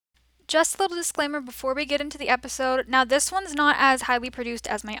Just a little disclaimer before we get into the episode. Now, this one's not as highly produced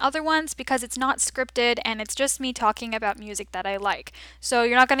as my other ones because it's not scripted and it's just me talking about music that I like. So,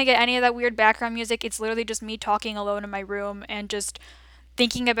 you're not going to get any of that weird background music. It's literally just me talking alone in my room and just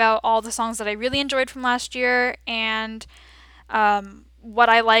thinking about all the songs that I really enjoyed from last year and what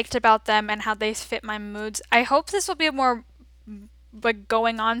I liked about them and how they fit my moods. I hope this will be a more like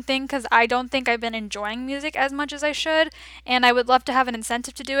going on thing because I don't think I've been enjoying music as much as I should, and I would love to have an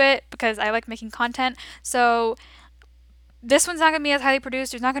incentive to do it because I like making content. So this one's not gonna be as highly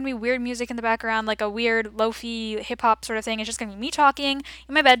produced. There's not gonna be weird music in the background, like a weird lo-fi hip hop sort of thing. It's just gonna be me talking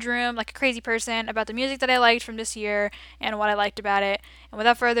in my bedroom like a crazy person about the music that I liked from this year and what I liked about it. And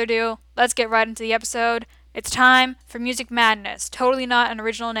without further ado, let's get right into the episode. It's time for Music Madness. Totally not an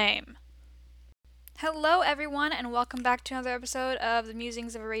original name. Hello, everyone, and welcome back to another episode of The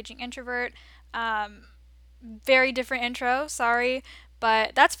Musings of a Raging Introvert. Um, Very different intro, sorry,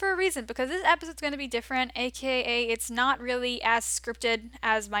 but that's for a reason because this episode's going to be different, aka it's not really as scripted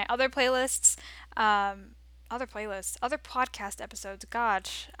as my other playlists. Other podcast episodes.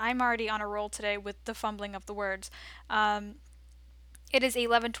 Gosh, I'm already on a roll today with the fumbling of the words. Um, it is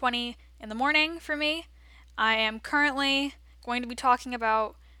 11:20 in the morning for me. I am currently going to be talking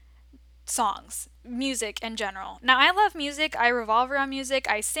about songs, music in general. Now, I love music. I revolve around music.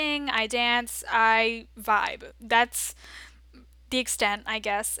 I sing, I dance, I vibe. That's the extent, I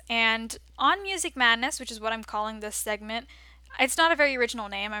guess. And on Music Madness, which is what I'm calling this segment, it's not a very original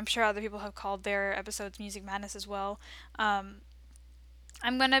name. I'm sure other people have called their episodes Music Madness as well. Um,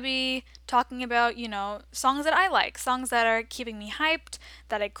 I'm going to be talking about, songs that I like, songs that are keeping me hyped,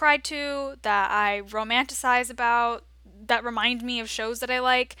 that I cried to, that I romanticize about, that remind me of shows that I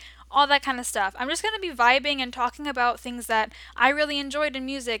like, all that kind of stuff. I'm just going to be vibing and talking about things that I really enjoyed in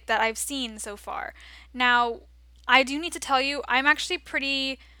music that I've seen so far. Now, I do need to tell you, I'm actually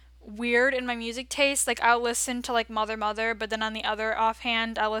pretty weird in my music taste. Like, I'll listen to, like, Mother Mother, but then on the other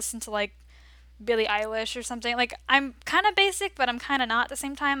offhand, I'll listen to, like, Billie Eilish or something. Like, I'm kind of basic, but I'm kind of not at the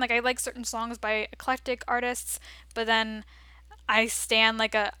same time. Like, I like certain songs by eclectic artists, but then I stand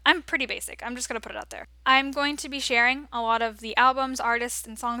like a. I'm pretty basic. I'm just gonna put it out there. I'm going to be sharing a lot of the albums, artists,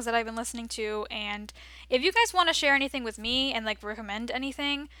 and songs that I've been listening to, and if you guys want to share anything with me and like recommend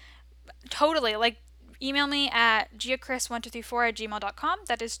anything, totally. Like, email me at giacris1234 at gmail.com.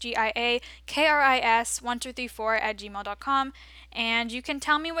 That is GIAKRIS1234 at gmail.com. And you can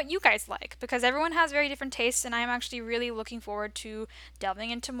tell me what you guys like because everyone has very different tastes, and I'm actually really looking forward to delving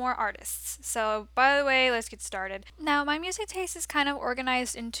into more artists. So, by the way, let's get started. Now, my music taste is kind of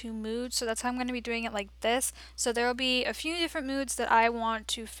organized into moods, so that's how I'm going to be doing it like this. So, there will be a few different moods that I want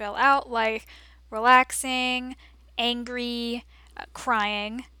to fill out, like relaxing, angry,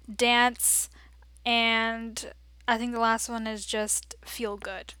 crying, dance, and I think the last one is just feel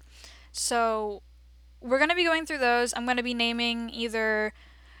good. So we're going to be going through those. I'm going to be naming either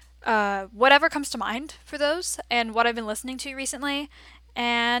whatever comes to mind for those and what I've been listening to recently.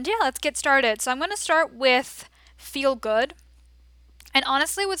 And yeah, let's get started. So I'm going to start with Feel Good. And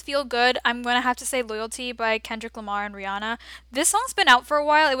honestly, with Feel Good, I'm going to have to say Loyalty by Kendrick Lamar and Rihanna. This song's been out for a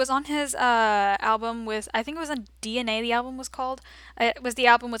while. It was on his album with, I think it was on DNA, the album was called. It was the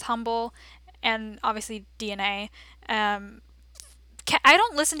album with Humble and obviously DNA. Um, I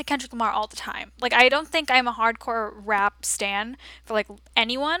don't listen to Kendrick Lamar all the time. Like, I don't think I'm a hardcore rap stan for like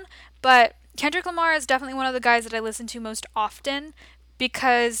anyone, but Kendrick Lamar is definitely one of the guys that I listen to most often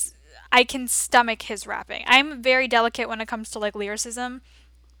because I can stomach his rapping. I'm very delicate when it comes to like lyricism.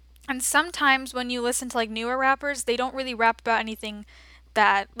 And sometimes when you listen to like newer rappers, they don't really rap about anything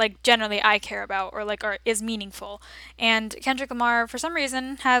that like generally I care about or like is meaningful. And Kendrick Lamar for some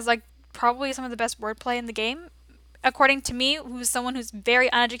reason has like probably some of the best wordplay in the game. According to me, who's someone who's very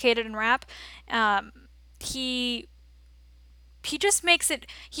uneducated in rap, um, he he just makes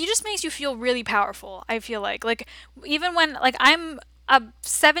you feel really powerful. I feel like even when like I'm a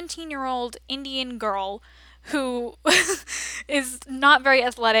 17-year-old Indian girl who is not very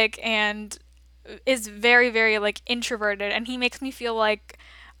athletic and is very very like introverted, and he makes me feel like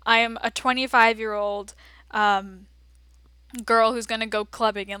I am a 25-year-old girl who's gonna go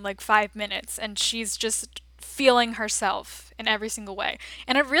clubbing in like 5 minutes, and she's just feeling herself in every single way.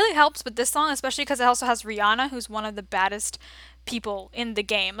 And it really helps with this song, especially because it also has Rihanna, who's one of the baddest people in the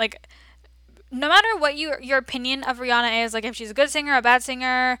game. Like, no matter what your opinion of Rihanna is, like if she's a good singer, a bad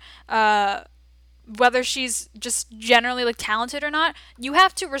singer, whether she's just generally like talented or not, you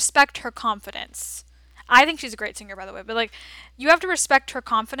have to respect her confidence. I think she's a great singer, by the way, but like you have to respect her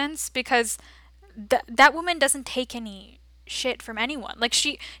confidence because that woman doesn't take any shit from anyone. Like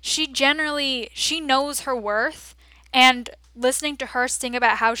she generally she knows her worth, and listening to her sing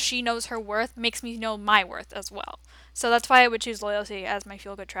about how she knows her worth makes me know my worth as well. So that's why I would choose Loyalty as my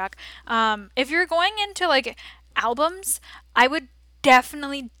feel good track. If you're going into like albums, I would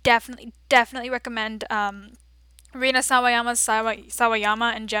definitely recommend Rina Sawayama's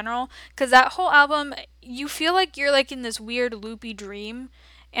Sawayama in general, because that whole album, you feel like you're like in this weird loopy dream,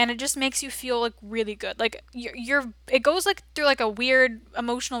 and it just makes you feel like really good. Like it goes like through like a weird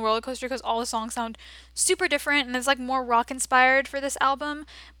emotional roller coaster because all the songs sound super different, and it's like more rock inspired for this album,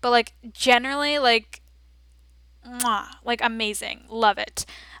 but like generally like, mwah, like amazing, love it.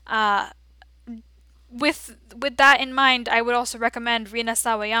 Uh, with that in mind, I would also recommend Rina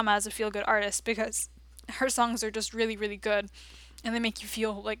Sawayama as a feel good artist because her songs are just really good and they make you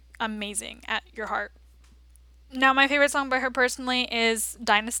feel like amazing at your heart. Now, my favorite song by her personally is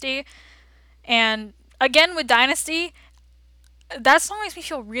Dynasty. And again, with Dynasty, that song makes me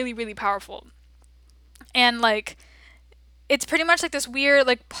feel really powerful. And like, it's pretty much like this weird,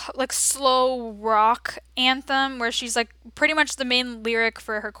 like slow rock anthem where she's like, pretty much the main lyric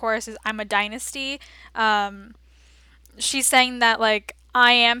for her chorus is "I'm a dynasty." Um, she's saying that like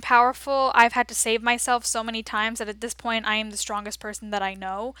I am powerful. I've had to save myself so many times that at this point I am the strongest person that I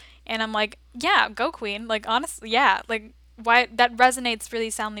know. And I'm like, yeah, go queen. Like honestly, yeah, like why that resonates really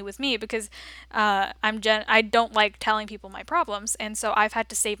soundly with me because I don't like telling people my problems, and so I've had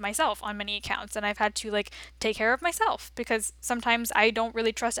to save myself on many accounts, and I've had to like take care of myself because sometimes I don't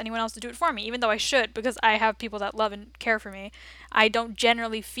really trust anyone else to do it for me, even though I should because I have people that love and care for me. I don't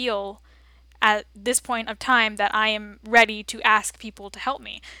generally feel at this point of time that I am ready to ask people to help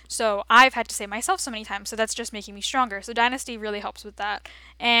me. So I've had to save myself so many times, so that's just making me stronger. So Dynasty really helps with that.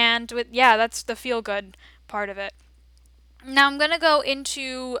 And with yeah, that's the feel good part of it. Now I'm going to go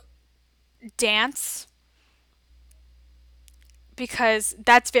into dance because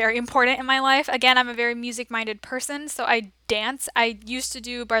that's very important in my life. Again, I'm a very music minded person, so I dance. I used to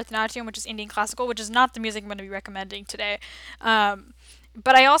do Bharatanatyam, which is Indian classical, which is not the music I'm going to be recommending today.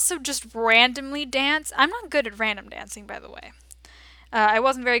 But I also just randomly dance. I'm not good at random dancing, by the way. I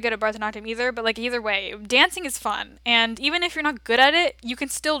wasn't very good at Bharatanatyam either, but like either way, dancing is fun. And even if you're not good at it, you can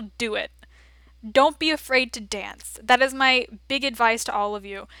still do it. Don't be afraid to dance. That is my big advice to all of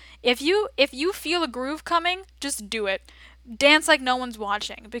you. If you feel a groove coming, just do it. Dance like no one's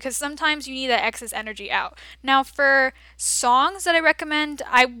watching because sometimes you need that excess energy out. Now for songs that I recommend,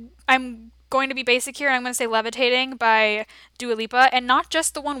 I'm going to be basic here. I'm going to say Levitating by Dua Lipa, and not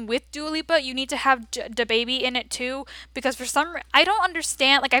just the one with Dua Lipa. You need to have DaBaby in it too because for some I don't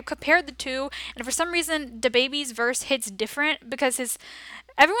understand, like I've compared the two, and for some reason DaBaby's verse hits different because his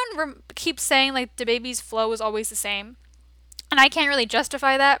everyone keeps saying like DaBaby's flow is always the same. And I can't really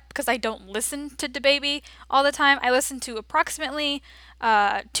justify that because I don't listen to DaBaby all the time. I listen to approximately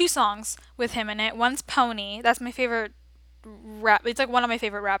two songs with him in it. One's Pony. That's my favorite rap. It's like one of my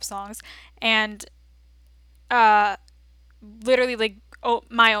favorite rap songs. And uh, literally like Oh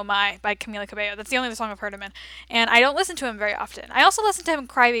My by Camila Cabello. That's the only song I've heard him in. And I don't listen to him very often. I also listen to him in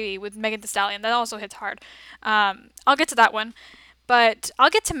Crybaby with Megan Thee Stallion. That also hits hard. I'll get to that one. But I'll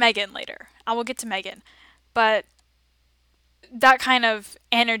get to Megan later. I will get to Megan. But that kind of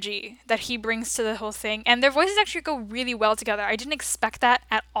energy that he brings to the whole thing, and their voices actually go really well together. I didn't expect that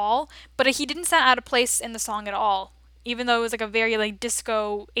at all, but he didn't sound out of place in the song at all. Even though it was like a very like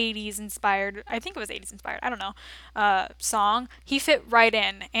disco 80s inspired, I think it was 80s inspired, I don't know, song, he fit right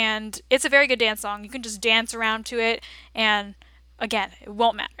in, and it's a very good dance song. You can just dance around to it, and again, it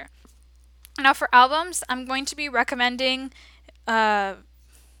won't matter. Now for albums, I'm going to be recommending uh,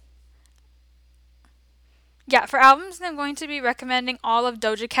 yeah, for albums, I'm going to be recommending all of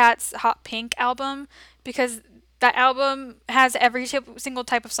Doja Cat's Hot Pink album because that album has every single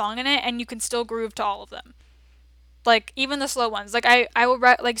type of song in it, and you can still groove to all of them. Like even the slow ones. Like I will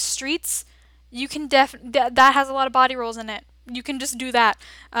like Streets. You can that has a lot of body rolls in it. You can just do that.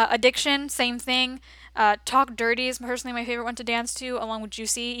 Addiction, same thing. Talk Dirty is personally my favorite one to dance to, along with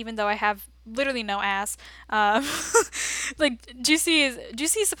Juicy, even though I have literally no ass. Um, like Juicy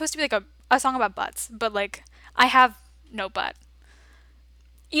is supposed to be like a song about butts, but like I have no butt.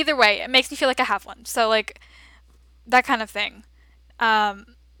 Either way, it makes me feel like I have one. So like that kind of thing. Um,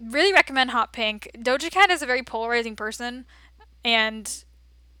 really recommend Hot Pink. Doja Cat is a very polarizing person, and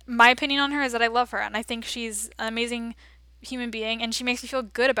my opinion on her is that I love her, and I think she's an amazing human being, and she makes me feel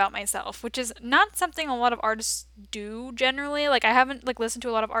good about myself, which is not something a lot of artists do generally. Like I haven't like listened to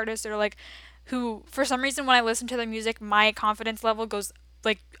a lot of artists that are like who for some reason when I listen to their music, my confidence level goes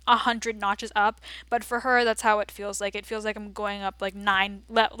like 100 notches up. But for her, that's how it feels like. It feels like I'm going up like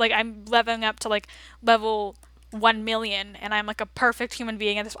like I'm leveling up to like level 1 million, and I'm like a perfect human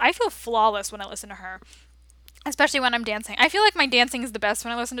being. And I feel flawless when I listen to her. especially when I'm dancing. I feel like my dancing is the best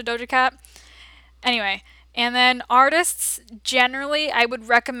when I listen to Doja Cat. Anyway, and then artists generally, I would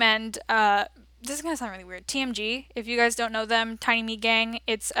recommend. This is gonna sound really weird. TMG, if you guys don't know them, Tiny Meat Gang.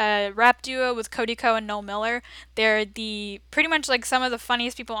 It's a rap duo with Cody Ko and Noel Miller. They're the pretty much like some of the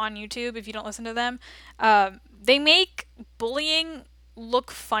funniest people on YouTube. If you don't listen to them, they make bullying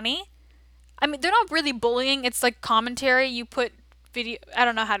look funny. I mean, they're not really bullying. It's like commentary. You put video. I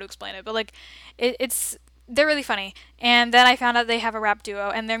don't know how to explain it, but like, it's they're really funny. And then I found out they have a rap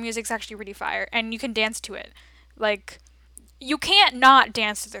duo, and their music's actually really fire, and you can dance to it. Like, you can't not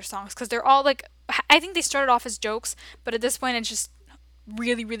dance to their songs because they're all like. I think they started off as jokes, but at this point, it's just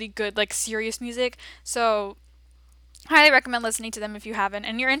really, really good, like serious music. So highly recommend listening to them if you haven't,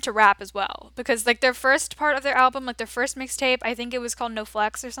 and you're into rap as well, because like their first part of their album, like their first mixtape, I think it was called No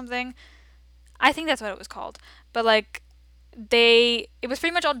Flex or something. I think that's what it was called. But like it was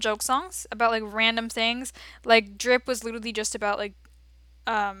pretty much all joke songs about like random things. Like Drip was literally just about like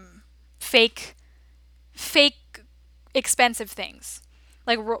um fake fake expensive things.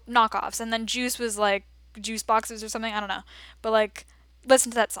 Like knockoffs, and then Juice was like juice boxes or something, I don't know. But like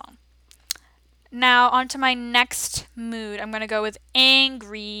listen to that song. Now, on to my next mood. I'm going to go with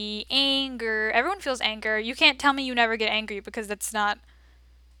angry, anger. Everyone feels anger. You can't tell me you never get angry because that's not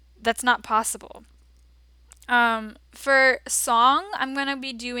possible. For song, I'm gonna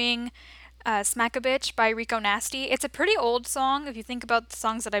be doing "Smack a Bitch" by Rico Nasty. It's a pretty old song if you think about the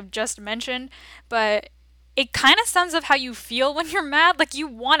songs that I've just mentioned, but it kind of sums up how you feel when you're mad. Like you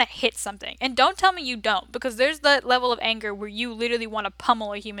want to hit something, and don't tell me you don't, because there's that level of anger where you literally want to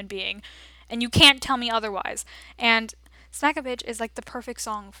pummel a human being, and you can't tell me otherwise. And "Smack a Bitch" is like the perfect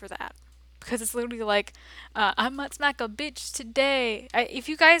song for that because it's literally like, I might smack a bitch today. If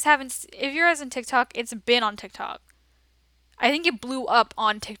you guys haven't, if you're guys on TikTok, it's been on TikTok. I think it blew up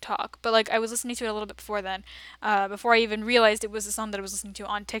on TikTok, but like I was listening to it a little bit before then, before I even realized it was a song that I was listening to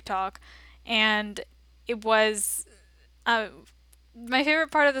on TikTok, and it was, uh, my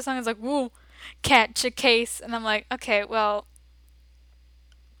favorite part of the song is like, "Woo, catch a case," and I'm like, okay, well,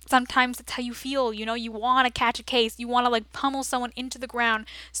 sometimes that's how you feel, you want to catch a case, you want to like pummel someone into the ground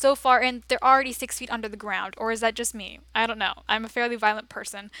so far and they're already 6 feet under the ground. Or is that just me? I don't know. I'm a fairly violent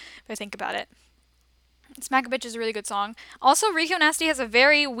person if I think about it. Smack a Bitch is a really good song. Also, Rico Nasty has a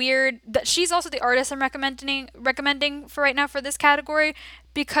very weird. That she's also the artist I'm recommending for right now for this category,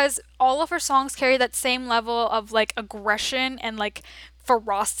 because all of her songs carry that same level of like aggression and like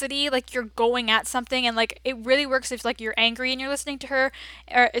ferocity. Like you're going at something, and like it really works if like you're angry and you're listening to her,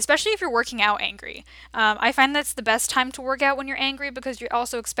 or especially if you're working out angry. I find that's the best time to work out when you're angry, because you're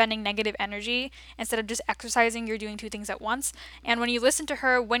also expending negative energy instead of just exercising. You're doing two things at once. And when you listen to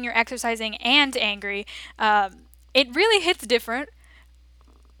her when you're exercising and angry, it really hits different.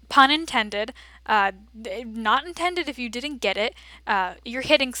 Pun intended. Not intended if you didn't get it. You're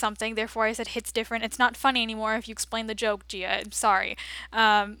hitting something, therefore I said hits different. It's not funny anymore if you explain the joke, Gia. I'm sorry.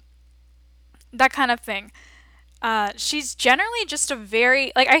 That kind of thing. She's generally just a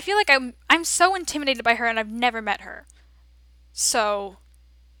very like, I feel like I'm so intimidated by her, and I've never met her. So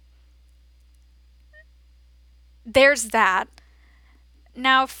there's that.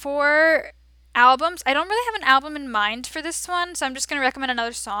 Now for albums, I don't really have an album in mind for this one, so I'm just gonna recommend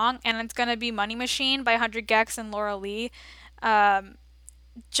another song, and it's gonna be "Money Machine" by 100 Gex and Laura Lee. Um,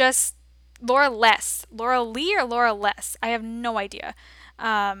 just Laura Lee or Laura Less. I have no idea.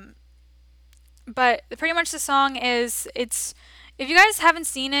 Um, but pretty much the song is, it's, if you guys haven't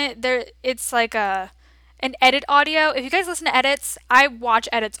seen it, there it's like a an edit audio. If you guys listen to edits, I watch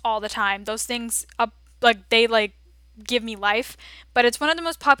edits all the time. Those things up, like they like give me life. But it's one of the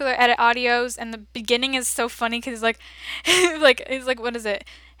most popular edit audios, and the beginning is so funny because it's like like it's like, what is it?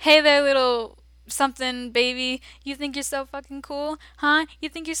 Hey there, little something baby, you think you're so fucking cool, huh? You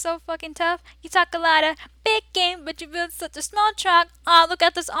think you're so fucking tough? You talk a lot of big game, but you build such a small truck. Oh, look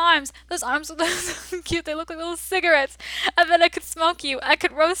at those arms. Those arms are so cute. They look like little cigarettes. I bet I could smoke you. I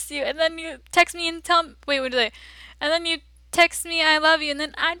could roast you. And then you text me and tell me, wait, what do they? And then you text me I love you, and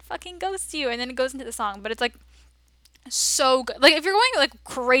then I'd fucking ghost you. And then it goes into the song. But it's like so good. Like if you're going like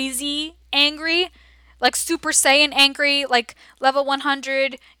crazy angry, like Super Saiyan angry, like level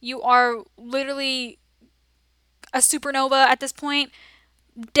 100, you are literally a supernova at this point.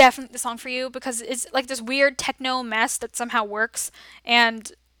 Definitely the song for you, because it's like this weird techno mess that somehow works.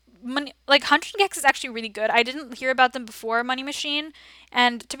 And like 100 Gex is actually really good. I didn't hear about them before Money Machine,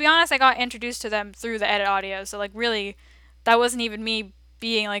 and to be honest, I got introduced to them through the edit audio. So like really, that wasn't even me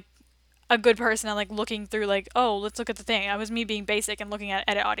being like a good person and like looking through like, oh, let's look at the thing. I was me being basic and looking at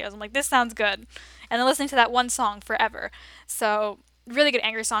edit audios. I'm like, this sounds good, and then listening to that one song forever. So really good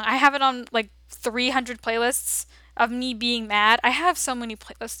angry song. I have it on like 300 playlists of me being mad. I have so many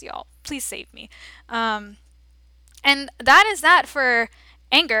playlists, y'all. Please save me. Um, and that is that for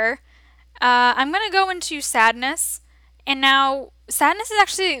anger. I'm gonna go into sadness, and now sadness is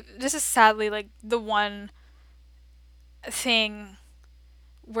actually, this is sadly like the one thing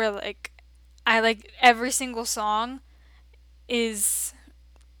where like I like every single song is,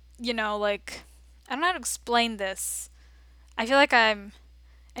 like, I don't know how to explain this. I feel like I'm,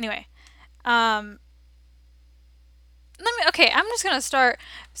 anyway. Um, okay, I'm just gonna start.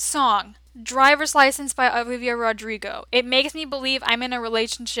 Song Driver's License by Olivia Rodrigo. It makes me believe I'm in a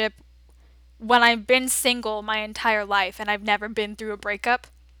relationship when I've been single my entire life and I've never been through a breakup.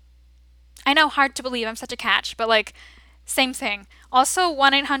 I know, hard to believe, I'm such a catch, but like, same thing. Also,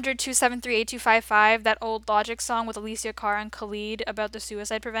 1-800-273-8255, that old Logic song with Alicia Cara and Khalid about the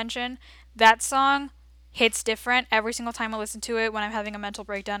suicide prevention. That song hits different every single time I listen to it when I'm having a mental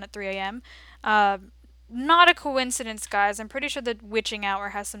breakdown at 3 a.m. Uh, Not a coincidence, guys. I'm pretty sure that Witching Hour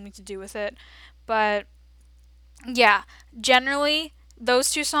has something to do with it. But yeah, generally,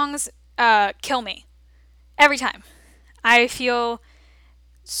 those two songs kill me every time. I feel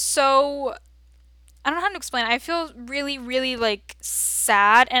so, I don't know how to explain it. I feel really, really like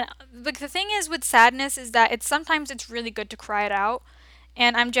sad, and like the thing is with sadness is that it's really good to cry it out,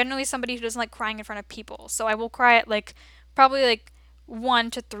 and I'm generally somebody who doesn't like crying in front of people, so I will cry at like probably like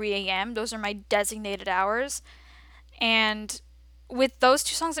 1 to 3 a.m. Those are my designated hours, and with those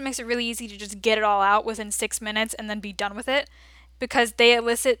two songs, it makes it really easy to just get it all out within 6 minutes and then be done with it, because they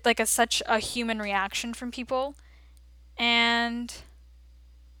elicit like such a human reaction from people, and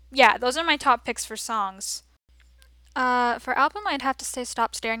yeah, those are my top picks for songs. For album, I'd have to say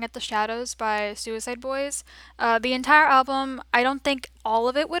 "Stop Staring at the Shadows" by Suicide Boys. The entire album, I don't think all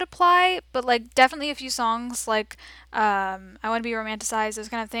of it would apply, but like definitely a few songs like "I Want to Be Romanticized," those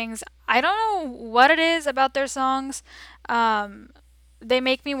kind of things. I don't know what it is about their songs. Um, they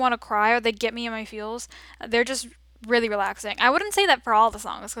make me want to cry or they get me in my feels. They're just really relaxing. I wouldn't say that for all the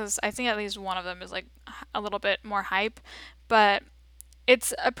songs because I think at least one of them is like a little bit more hype, but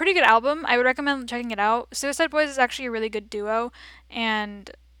it's a pretty good album. I would recommend checking it out. Suicide Boys is actually a really good duo, and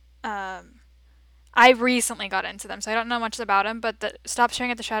um, I recently got into them, so I don't know much about them. But the Stop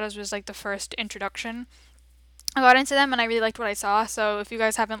Staring at the Shadows was like the first introduction. I got into them, and I really liked what I saw. So if you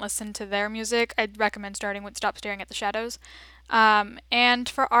guys haven't listened to their music, I'd recommend starting with Stop Staring at the Shadows. And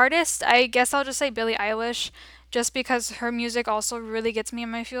for artists, I guess I'll just say Billie Eilish, just because her music also really gets me in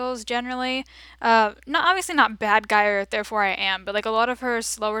my feels generally. Not obviously not Bad Guy or Therefore I Am, but like a lot of her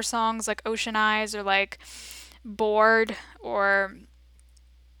slower songs like Ocean Eyes or like Bored or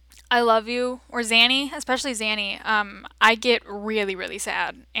I Love You or Zanny, especially Zanny, I get really, really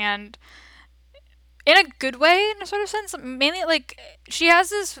sad. And in a good way, in a sort of sense, mainly like she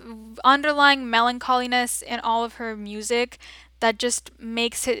has this underlying melancholiness in all of her music that just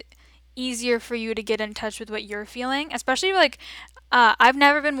makes it easier for you to get in touch with what you're feeling, especially like I've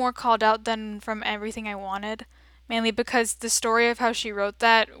never been more called out than from Everything I Wanted, mainly because the story of how she wrote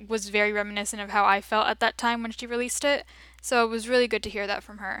that was very reminiscent of how I felt at that time when she released it. So it was really good to hear that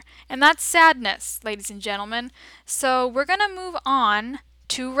from her. And that's sadness, ladies and gentlemen. So we're going to move on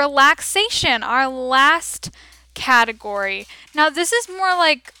to relaxation, our last category. Now this is more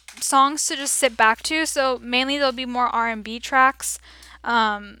like songs to just sit back to, so mainly there'll be more R&B tracks.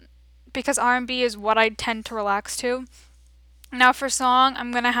 Um, because R&B is what I tend to relax to. Now for song,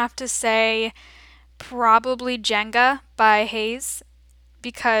 I'm gonna have to say probably Jenga by Hayes,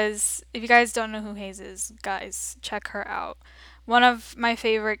 because if you guys don't know who Hayes is, guys, check her out. One of my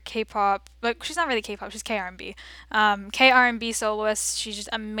favorite K-pop, like she's not really K-pop, she's K-R&B. K-R&B soloist. She's just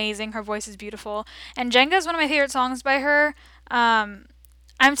amazing. Her voice is beautiful. And Jenga is one of my favorite songs by her. I'm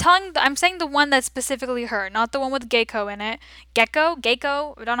saying the one that's specifically her, not the one with Gecko in it. Gecko.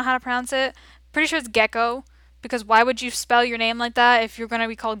 I don't know how to pronounce it. Pretty sure it's Gecko, because why would you spell your name like that if you're gonna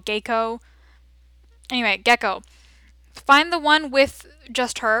be called Gecko? Anyway, Gecko. Find the one with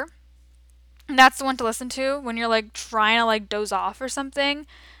just her. That's the one to listen to when you're like trying to like doze off or something.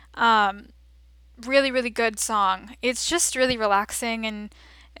 Um, Really, really good song. It's just really relaxing, and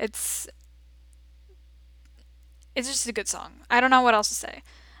it's it's just a good song. I don't know what else to say.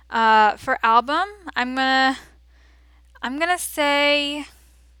 For album, I'm gonna say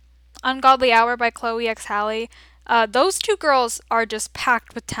 "Ungodly Hour" by Chloe X Halle. Those two girls are just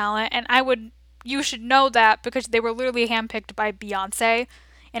packed with talent, and you should know that because they were literally handpicked by Beyonce.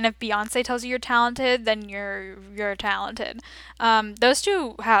 And if Beyonce tells you you're talented, then you're talented. Those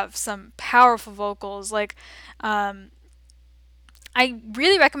two have some powerful vocals. Like, um, I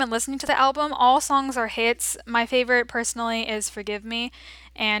really recommend listening to the album. All songs are hits. My favorite personally is Forgive Me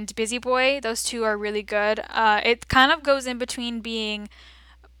and Busy Boy. Those two are really good. It kind of goes in between being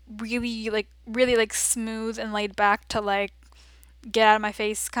really like smooth and laid back to like get out of my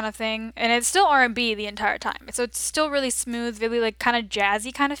face kind of thing. And it's still R&B the entire time. So it's still really smooth, really like kind of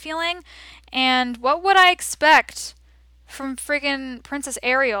jazzy kind of feeling. And what would I expect from friggin' Princess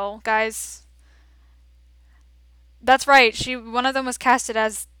Ariel, guys? That's right. One of them was casted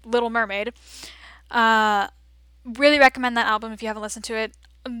as Little Mermaid. Uh, really recommend that album if you haven't listened to it.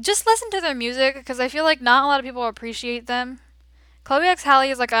 Just listen to their music because I feel like not a lot of people appreciate them. Chloe X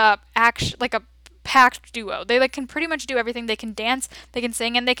Halle is like a packed duo. They like can pretty much do everything. They can dance, they can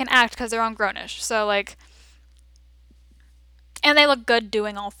sing, and they can act because they're on Grownish. So like, and they look good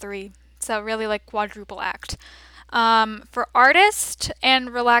doing all three. So really like quadruple act. For artist and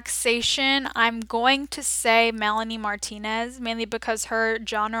relaxation, I'm going to say Melanie Martinez, mainly because her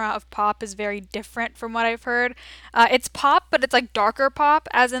genre of pop is very different from what I've heard. It's pop, but it's like darker pop,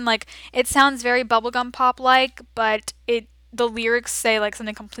 as in like it sounds very bubblegum pop like, but the lyrics say like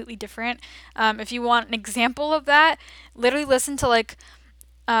something completely different. If you want an example of that, literally listen to like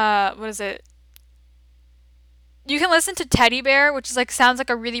what is it? You can listen to Teddy Bear, which is like sounds like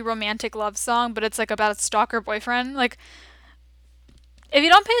a really romantic love song, but it's like about a stalker boyfriend. Like if you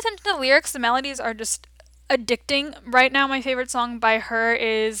don't pay attention to the lyrics, the melodies are just addicting. Right now my favorite song by her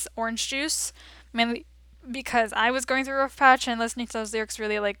is Orange Juice, mainly because I was going through a rough patch and listening to those lyrics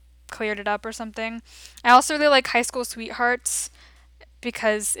really like cleared it up or something. I also really like High School Sweethearts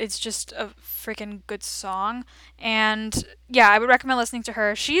because it's just a freaking good song. And yeah, I would recommend listening to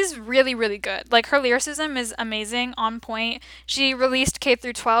her. She's really, really good. Like her lyricism is amazing, on point. She released K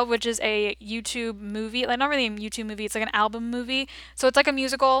through 12, which is a YouTube movie. Like not really a YouTube movie, it's like an album movie. So it's like a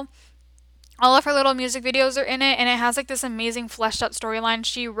musical. All of her little music videos are in it, and it has like this amazing fleshed out storyline.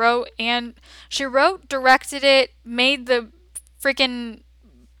 She wrote, directed it, made the freaking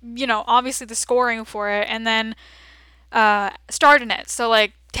obviously the scoring for it, and then starred in it. So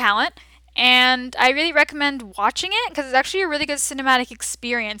like talent. And I really recommend watching it because it's actually a really good cinematic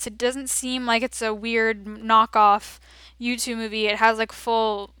experience. It doesn't seem like it's a weird knockoff YouTube movie. It has like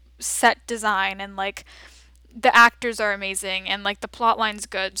full set design and like the actors are amazing and like the plot line's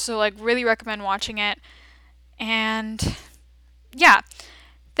good. So like really recommend watching it. And yeah,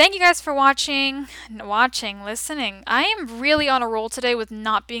 thank you guys for listening. I am really on a roll today with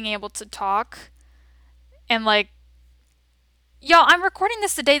not being able to talk and like yo, I'm recording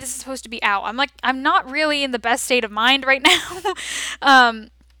this the day this is supposed to be out. I'm not really in the best state of mind right now.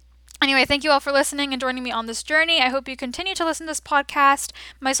 um, anyway, thank you all for listening and joining me on this journey. I hope you continue to listen to this podcast.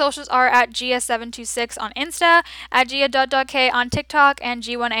 My socials are at Gia726 on Insta, at Gia.k on TikTok, and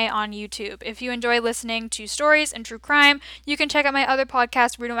G1A on YouTube. If you enjoy listening to stories and true crime, you can check out my other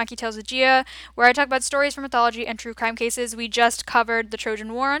podcast, Rudomaki Tales with Gia, where I talk about stories from mythology and true crime cases. We just covered the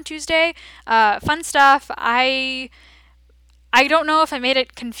Trojan War on Tuesday. Fun stuff. I don't know if I made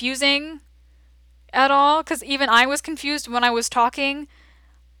it confusing at all, because even I was confused when I was talking.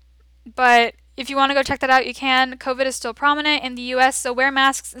 But if you want to go check that out, you can. COVID is still prominent in the US, so wear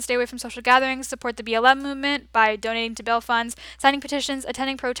masks and stay away from social gatherings. Support the BLM movement by donating to bail funds, signing petitions,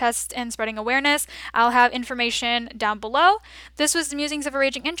 attending protests, and spreading awareness. I'll have information down below. This was the Musings of a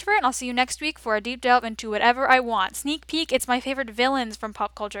Raging Introvert, and I'll see you next week for a deep delve into whatever I want. Sneak peek, it's my favorite villains from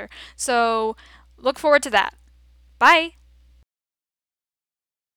pop culture. So look forward to that. Bye!